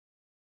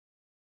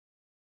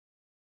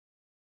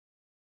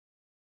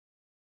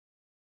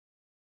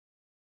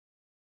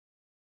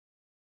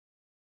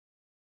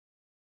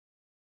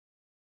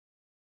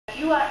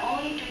you are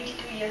only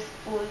 22 years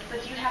old,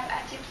 but you have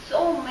achieved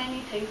so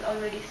many things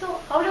already. So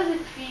how does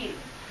it feel?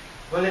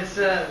 Well, it's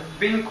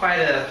been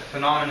quite a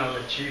phenomenal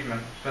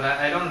achievement, but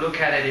I don't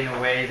look at it in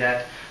a way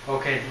that,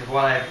 okay,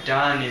 what I've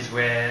done is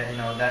where,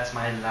 that's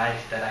my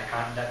life, that I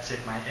can't, that's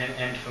it, my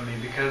end for me,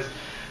 because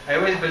I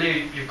always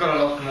believe you've got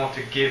a lot more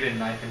to give in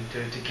life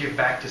and to give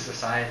back to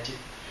society.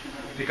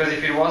 Because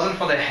if it wasn't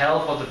for the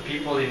help of the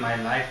people in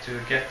my life to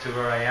get to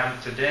where I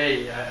am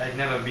today, I'd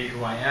never be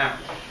who I am.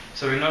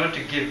 So in order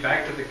to give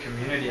back to the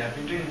community, I've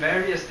been doing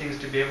various things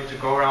to be able to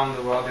go around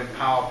the world,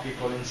 empower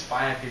people,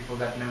 inspire people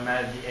that no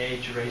matter the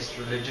age, race,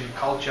 religion,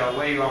 culture,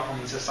 where you are from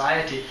in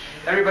society,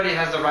 everybody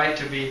has the right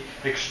to be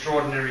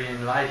extraordinary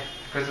in life.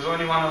 Because there's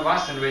only one of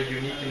us and we're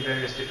unique in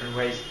various different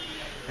ways.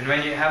 And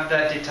when you have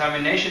that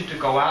determination to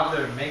go out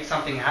there and make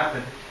something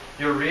happen,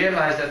 you'll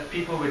realize that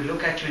people will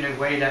look at you in a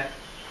way that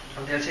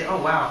they'll say,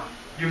 oh wow,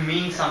 you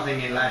mean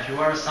something in life. You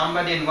are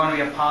somebody and want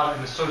to be a part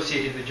and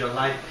associated with your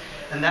life.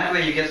 And that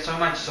way you get so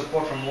much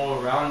support from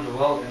all around the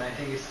world. And I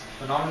think it's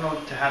phenomenal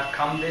to have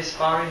come this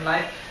far in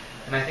life.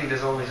 And I think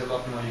there's always a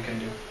lot more you can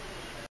do.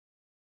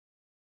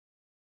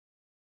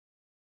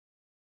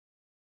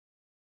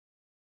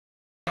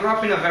 I grew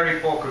up in a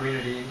very poor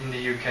community in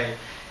the UK.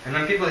 And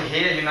when people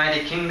hear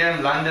United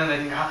Kingdom, London, they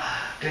think,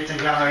 glitz and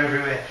glamour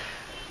everywhere.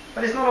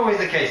 But it's not always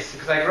the case,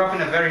 because I grew up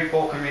in a very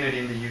poor community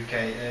in the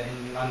UK,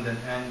 in London,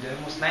 and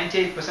almost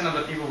 98% of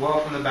the people were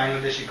from the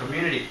Bangladeshi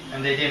community,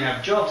 and they didn't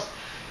have jobs.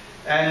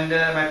 And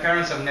my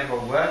parents have never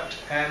worked,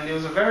 and it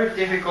was a very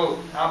difficult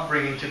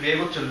upbringing to be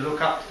able to look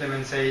up to them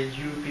and say,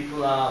 you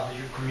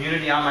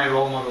community are my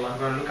role model, I'm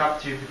going to look up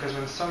to you, because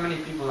when so many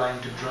people are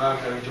into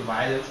drugs or into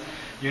violence,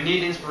 you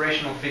need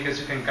inspirational figures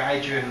who can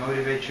guide you and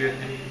motivate you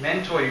and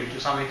mentor you to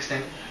some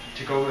extent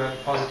to go a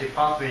positive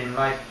pathway in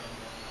life.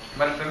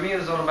 But for me, it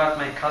was all about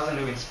my cousin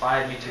who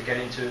inspired me to get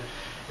into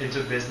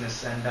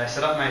business. And I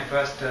set up my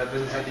first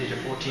business at the age of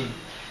 14.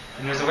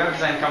 And it was a web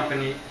design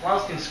company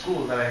whilst in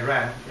school that I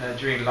ran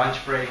during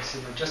lunch breaks,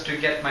 just to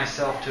get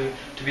myself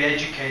to be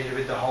educated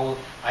with the whole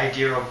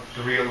idea of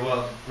the real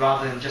world,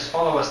 rather than just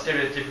follow a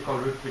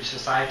stereotypical route which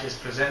society has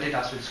presented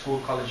us with school,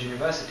 college,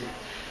 university.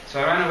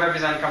 So I ran a web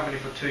design company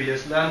for 2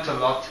 years, learned a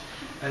lot,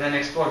 and then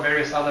explored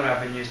various other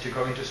avenues to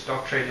go into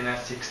stock trading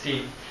at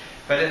 16.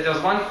 But there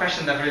was one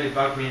question that really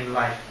bugged me in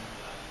life.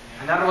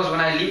 And that was, when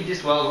I leave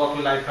this world, what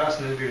will I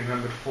personally be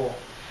remembered for?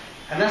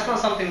 And that's not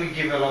something we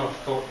give a lot of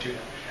thought to.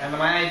 And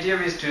my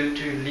idea is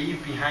to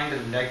leave behind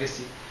a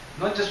legacy,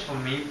 not just for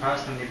me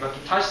personally, but to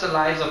touch the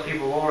lives of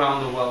people all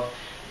around the world.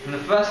 And the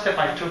first step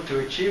I took to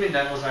achieving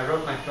that was I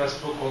wrote my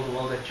first book called The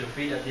World at Your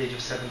Feet at the age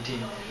of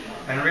 17.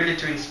 And really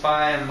to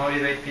inspire and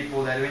motivate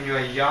people that when you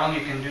are young,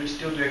 you can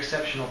still do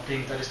exceptional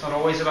things, that it's not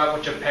always about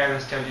what your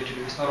parents tell you to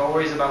do, it's not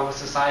always about what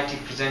society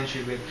presents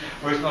you with,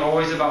 or it's not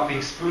always about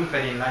being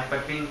spoon-fed in life,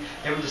 but being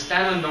able to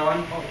stand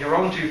on your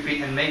own 2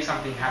 feet and make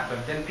something happen.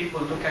 Then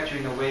people look at you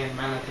in a way and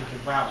manner thinking,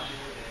 wow,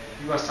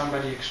 you are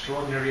somebody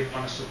extraordinary and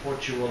want to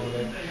support you all the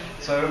way.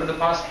 So over the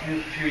past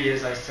few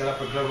years, I set up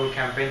a global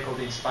campaign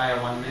called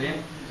Inspire 1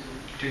 Million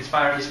to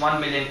inspire at least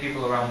 1 million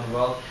people around the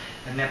world.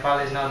 And Nepal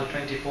is now the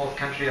 24th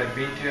country I've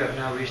been to. I've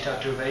now reached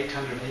out to over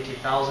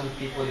 880,000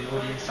 people in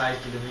audience size,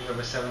 delivering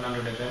over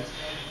 700 events.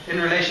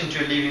 In relation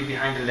to leaving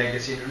behind a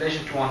legacy, in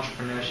relation to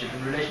entrepreneurship,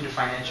 in relation to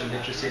financial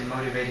literacy and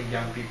motivating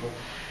young people.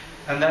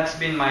 And that's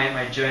been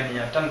my journey.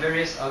 I've done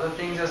various other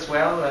things as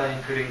well,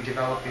 including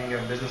developing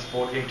a business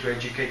board game to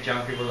educate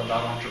young people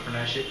about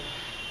entrepreneurship.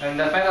 And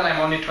the fact that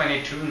I'm only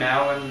 22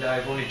 now and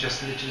I've only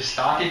just literally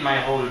started my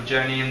whole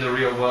journey in the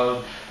real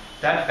world,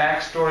 that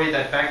backstory,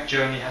 that back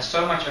journey has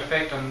so much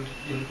effect on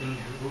in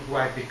who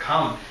I've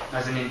become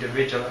as an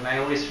individual, and I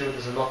always feel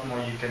there's a lot more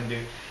you can do.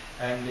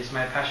 And it's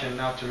my passion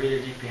now to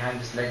really leave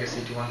behind this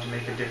legacy, to want to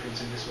make a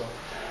difference in this world.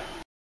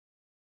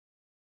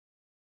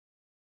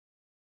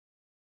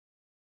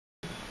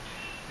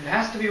 It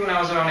has to be when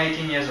I was around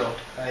 18 years old.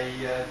 I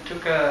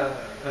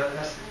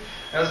because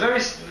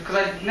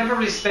I never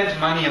really spent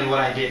money on what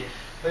I did.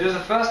 But it was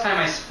the first time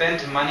I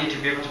spent money to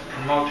be able to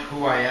promote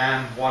who I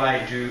am, what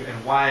I do,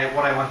 and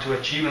what I want to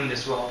achieve in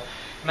this world.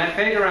 And I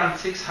paid around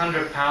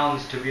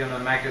 £600 to be on a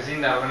magazine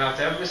that went out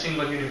to every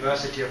single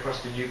university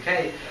across the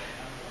UK.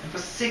 And for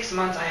 6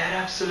 months I had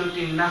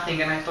absolutely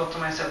nothing, and I thought to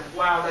myself,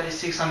 wow, that is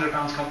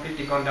 £600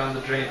 completely gone down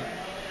the drain.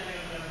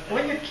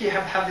 When you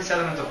have this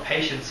element of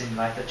patience in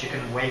life, that you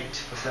can wait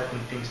for certain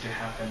things to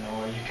happen,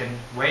 or you can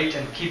wait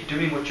and keep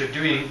doing what you're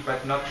doing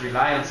but not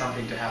rely on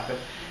something to happen.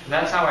 And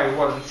that's how I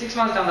was. And 6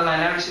 months down the line,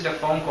 I received a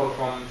phone call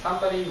from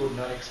somebody you would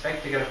not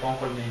expect to get a phone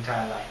call in their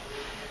entire life.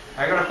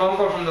 I got a phone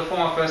call from the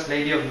former First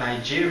Lady of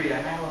Nigeria,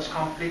 and I was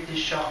completely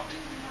shocked.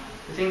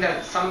 To think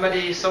that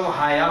somebody so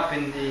high up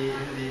in the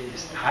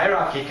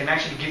hierarchy can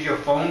actually give you a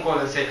phone call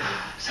and say,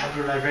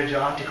 Sabirul, I read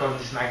your article in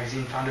this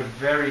magazine, found it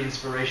very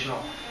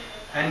inspirational.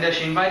 And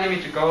she invited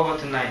me to go over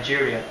to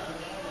Nigeria.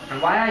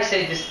 And why I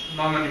say this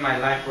moment in my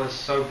life was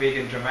so big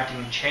and dramatic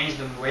and changed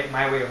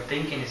my way of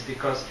thinking is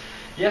because,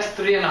 yes,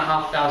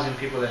 3,500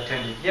 people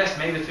attended. Yes,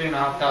 maybe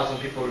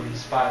 3,500 people were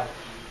inspired.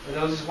 But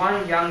there was this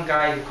one young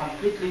guy who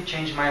completely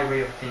changed my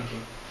way of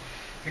thinking.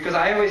 Because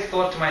I always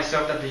thought to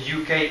myself that the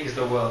UK is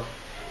the world.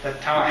 That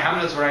Tower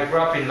Hamlets, where I grew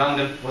up in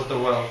London, was the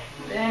world.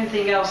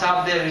 Anything else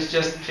out there is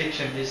just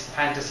fiction, is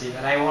fantasy,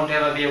 that I won't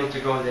ever be able to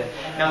go there.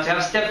 Now, to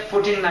have stepped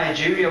foot in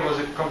Nigeria was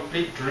a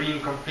complete dream,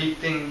 complete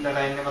thing that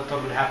I never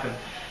thought would happen.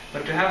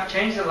 But to have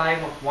changed the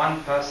life of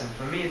one person,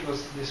 for me it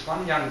was this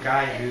one young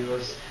guy who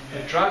was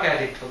a drug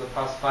addict for the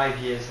past 5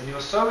 years, and he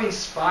was so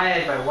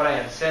inspired by what I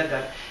had said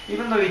that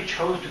even though he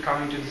chose to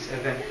come into this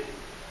event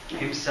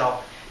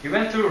himself, he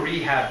went through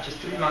rehab just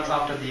 3 months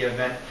after the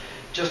event,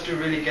 just to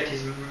really get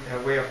his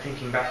way of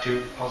thinking back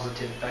to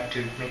positive, back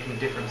to making a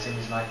difference in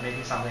his life,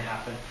 making something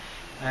happen.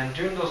 And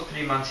during those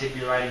 3 months he'd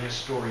be writing a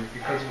story,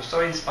 because he was so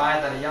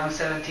inspired that a young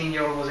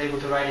 17-year-old was able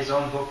to write his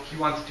own book. He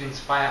wanted to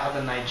inspire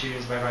other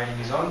Nigerians by writing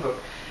his own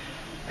book.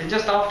 And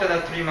just after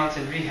that 3 months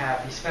in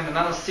rehab, he spent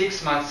another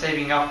 6 months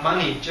saving up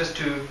money just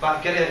to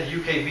get a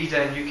UK visa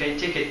and UK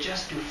ticket,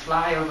 just to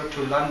fly over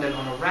to London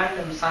on a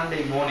random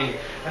Sunday morning.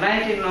 And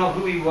I didn't know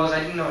who he was, I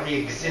didn't know he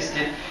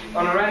existed.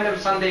 On a random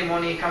Sunday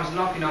morning, he comes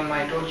knocking on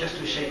my door just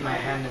to shake my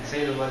hand and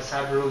say the word,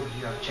 "Sabirul,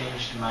 you have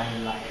changed my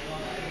life."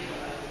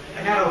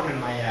 And that opened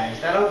my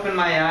eyes. That opened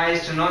my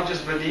eyes to not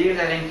just believe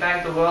that in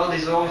fact the world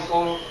is all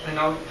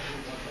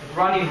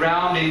running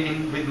round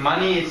with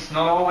money. It's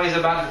not always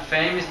about the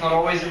fame, it's not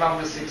always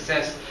about the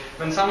success.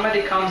 When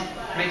somebody comes,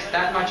 makes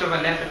that much of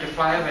an effort to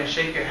fly over and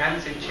shake your hand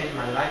and say, "Changed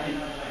my life,"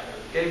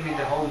 it gave me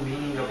the whole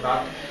meaning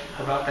about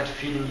that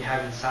feeling you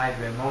have inside,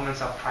 where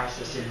moments are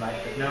priceless in life,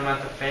 that no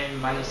amount of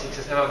fame, money,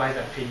 success ever buys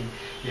that feeling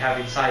you have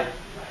inside.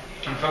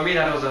 And for me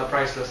that was a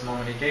priceless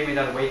moment. It gave me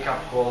that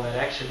wake-up call that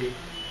actually,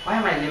 why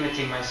am I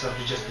limiting myself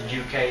to just the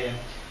UK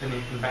and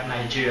in fact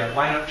Nigeria?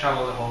 Why not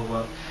travel the whole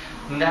world?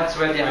 And that's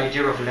where the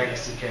idea of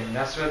legacy came.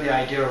 That's where the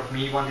idea of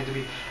me wanting to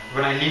be,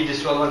 when I leave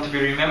this world, want to be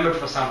remembered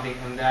for something.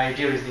 And the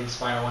idea is to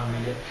inspire 1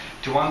 million.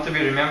 To want to be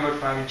remembered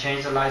for having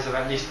changed the lives of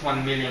at least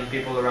 1 million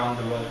people around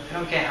the world. I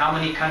don't care how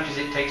many countries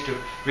it takes to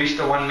reach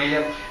the 1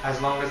 million, as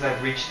long as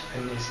I've reached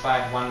and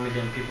inspired 1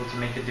 million people to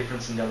make a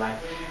difference in their life.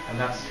 And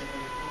that's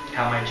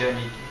how my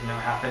journey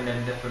happened.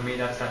 And for me,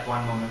 that's that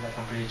one moment that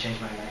completely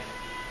changed my life.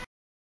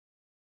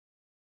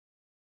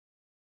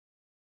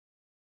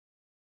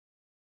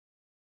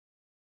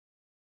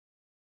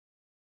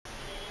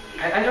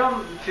 I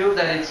don't feel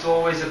that it's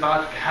always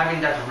about having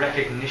that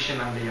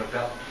recognition under your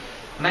belt.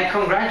 And I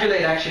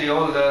congratulate actually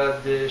all the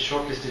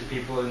shortlisted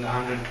people in the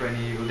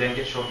 120 who then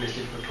get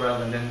shortlisted for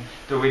 12 and then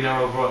the winner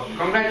overall.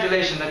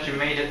 Congratulations that you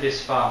made it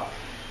this far.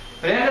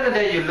 But at the end of the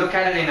day, you look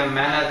at it in a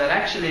manner that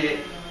actually,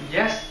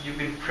 yes, you've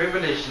been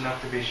privileged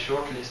enough to be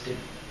shortlisted.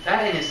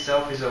 That in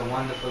itself is a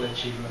wonderful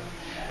achievement.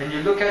 And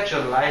you look at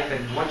your life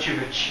and what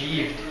you've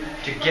achieved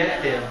to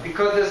get there,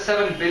 because there's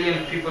 7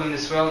 billion people in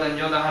this world and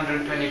you're the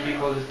 120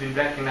 people who's been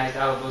recognized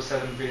out of those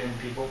 7 billion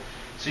people.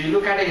 So you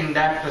look at it in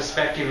that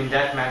perspective, in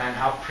that manner, and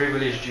how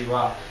privileged you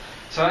are.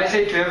 So I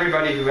say to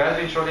everybody who has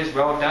been shortlisted,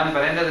 well done,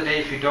 but at the end of the day,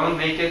 if you don't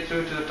make it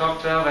through to the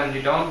top 12 and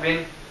you don't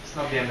win, it's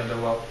not the end of the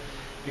world.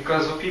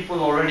 Because people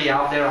already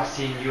out there are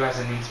seeing you as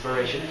an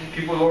inspiration.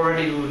 People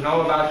already who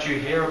know about you,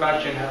 hear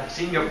about you, and have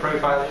seen your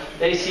profile,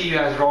 they see you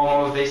as role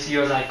models, they see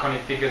you as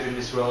iconic figures in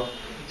this world.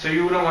 So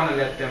you don't want to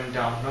let them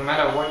down, no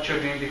matter what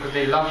you're doing, because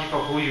they love you for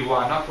who you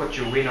are, not what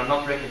you win or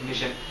not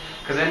recognition.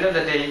 Because at the end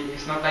of the day,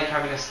 it's not like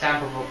having a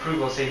stamp of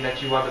approval saying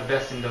that you are the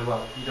best in the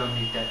world. You don't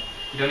need that.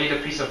 You don't need a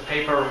piece of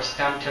paper or a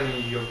stamp telling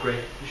you you're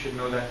great. You should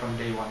know that from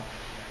day one.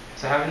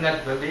 So having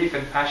that belief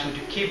and passion to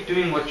keep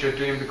doing what you're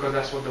doing, because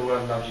that's what the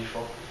world loves you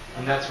for.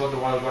 And that's what the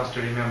world wants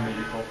to remember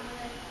you for.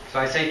 So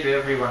I say to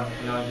everyone,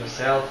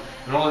 yourself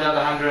and all the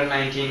other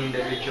 119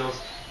 individuals,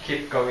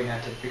 keep going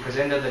at it, because at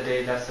the end of the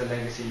day, that's the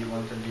legacy you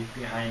want to leave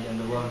behind, and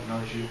the world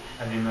knows you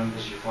and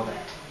remembers you for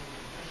that.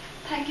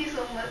 Thank you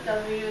so much,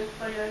 Sabirul,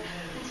 for your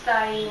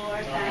inspiring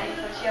words and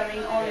for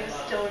sharing all your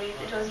stories.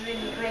 It was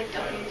really great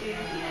talking to you.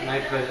 My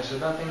pleasure,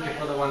 Sudha. Thank you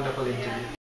for the wonderful interview.